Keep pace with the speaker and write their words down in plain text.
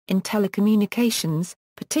In telecommunications,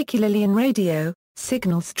 particularly in radio,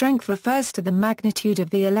 signal strength refers to the magnitude of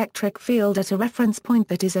the electric field at a reference point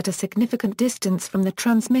that is at a significant distance from the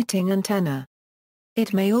transmitting antenna.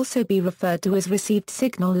 It may also be referred to as received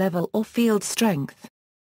signal level or field strength.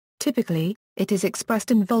 Typically, it is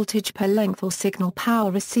expressed in voltage per length or signal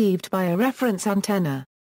power received by a reference antenna.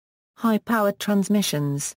 High-powered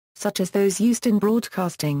transmissions, such as those used in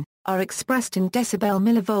broadcasting, are expressed in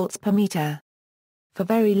decibel-millivolts per meter. For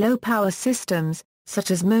very low-power systems,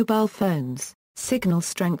 such as mobile phones, signal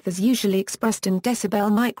strength is usually expressed in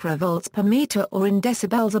dB-microvolts per meter or in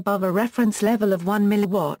decibels above a reference level of 1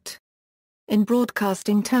 milliwatt. In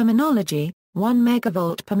broadcasting terminology, 1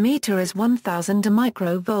 megavolt per meter is 1000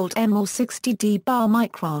 microvolt m or 60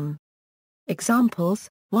 dB-micron. Examples: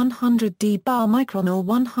 100 dB-micron or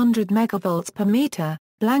 100 megavolts per meter.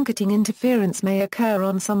 Blanketing interference may occur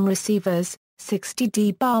on some receivers. 60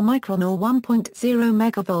 dB-micron or 1.0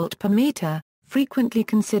 megavolt per meter, frequently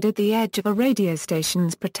considered the edge of a radio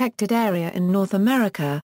station's protected area in North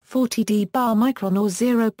America. 40 dB-micron or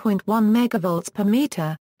 0.1 megavolts per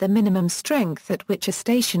meter, the minimum strength at which a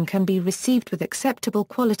station can be received with acceptable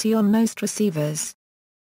quality on most receivers.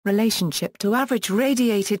 Relationship to average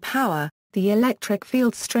radiated power: the electric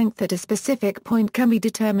field strength at a specific point can be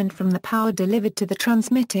determined from the power delivered to the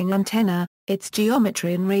transmitting antenna, its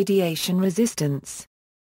geometry and radiation resistance.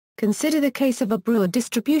 Consider the case of a Brewer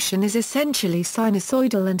distribution is essentially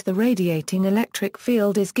sinusoidal and the radiating electric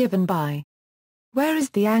field is given by where is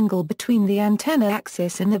the angle between the antenna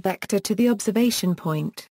axis and the vector to the observation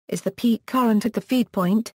point, is the peak current at the feed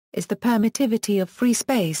point, is the permittivity of free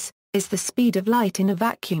space, is the speed of light in a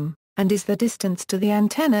vacuum, and is the distance to the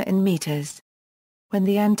antenna in meters. When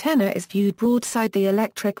the antenna is viewed broadside, the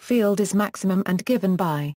electric field is maximum and given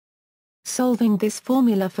by solving this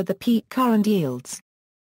formula for the peak current yields.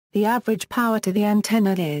 The average power to the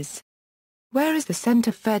antenna is where is the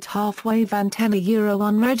center-fed half-wave antenna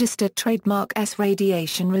unregistered trademark S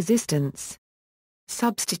radiation resistance.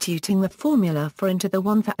 Substituting the formula for into the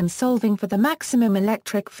one for and solving for the maximum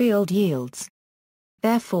electric field yields.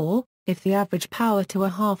 Therefore, if the average power to a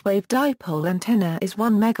half-wave dipole antenna is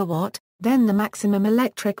 1 megawatt, then the maximum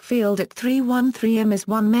electric field at 313 m is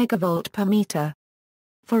 1 megavolt per meter.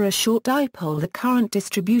 For a short dipole, the current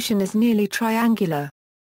distribution is nearly triangular.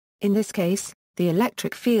 In this case, the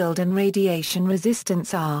electric field and radiation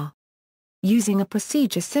resistance are. Using a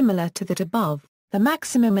procedure similar to that above, the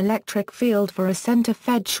maximum electric field for a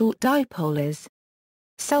center-fed short dipole is.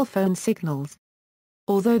 Cell phone signals.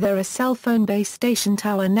 Although there are cell phone base station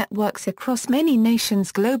tower networks across many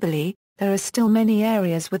nations globally, there are still many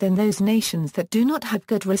areas within those nations that do not have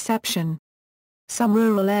good reception. Some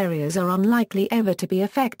rural areas are unlikely ever to be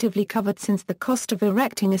effectively covered since the cost of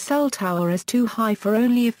erecting a cell tower is too high for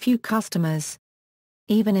only a few customers.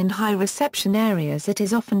 Even in high reception areas, it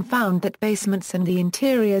is often found that basements and the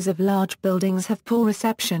interiors of large buildings have poor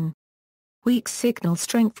reception. Weak signal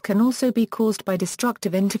strength can also be caused by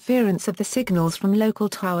destructive interference of the signals from local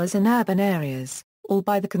towers in urban areas, or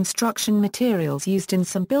by the construction materials used in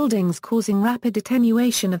some buildings causing rapid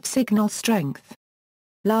attenuation of signal strength.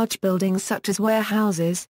 Large buildings such as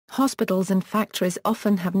warehouses, hospitals and factories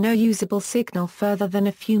often have no usable signal further than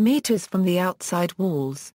a few meters from the outside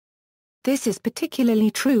walls. This is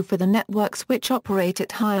particularly true for the networks which operate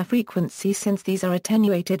at higher frequency, since these are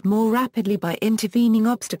attenuated more rapidly by intervening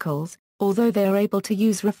obstacles, although they are able to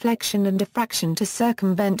use reflection and diffraction to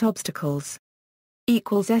circumvent obstacles.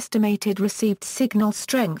 Estimated received signal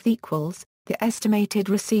strength equals. The estimated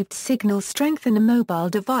received signal strength in a mobile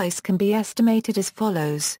device can be estimated as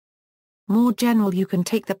follows. More general, you can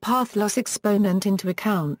take the path loss exponent into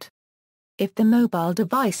account. If the mobile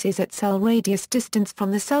device is at cell radius distance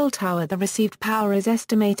from the cell tower, the received power is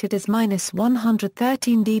estimated as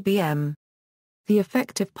 -113 dBm. The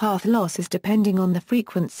effective path loss is depending on the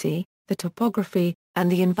frequency, the topography,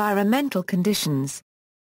 and the environmental conditions.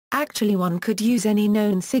 Actually, one could use any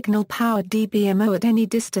known signal power dBmo at any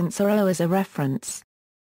distance or O as a reference.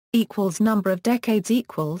 Number of decades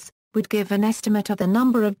would give an estimate of the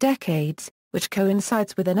number of decades, which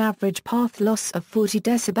coincides with an average path loss of 40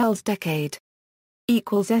 decibels decade.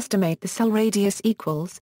 Estimate the cell radius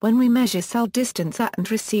when we measure cell distance at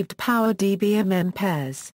and received power dBmm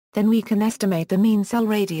pairs, then we can estimate the mean cell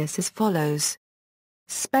radius as follows.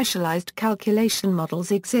 Specialized calculation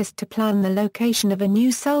models exist to plan the location of a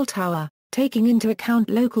new cell tower, taking into account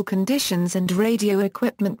local conditions and radio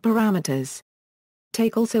equipment parameters.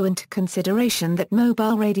 Take also into consideration that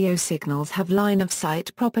mobile radio signals have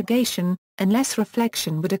line-of-sight propagation, unless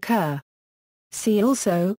reflection would occur. See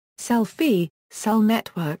also, cell fee, cell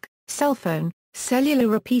network, cell phone, cellular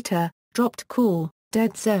repeater, dropped call,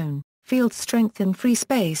 dead zone, field strength in free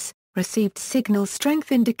space, received signal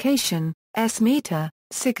strength indication, S-meter,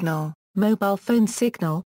 signal, mobile phone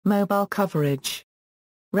signal, mobile coverage.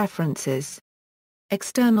 References.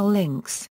 External links.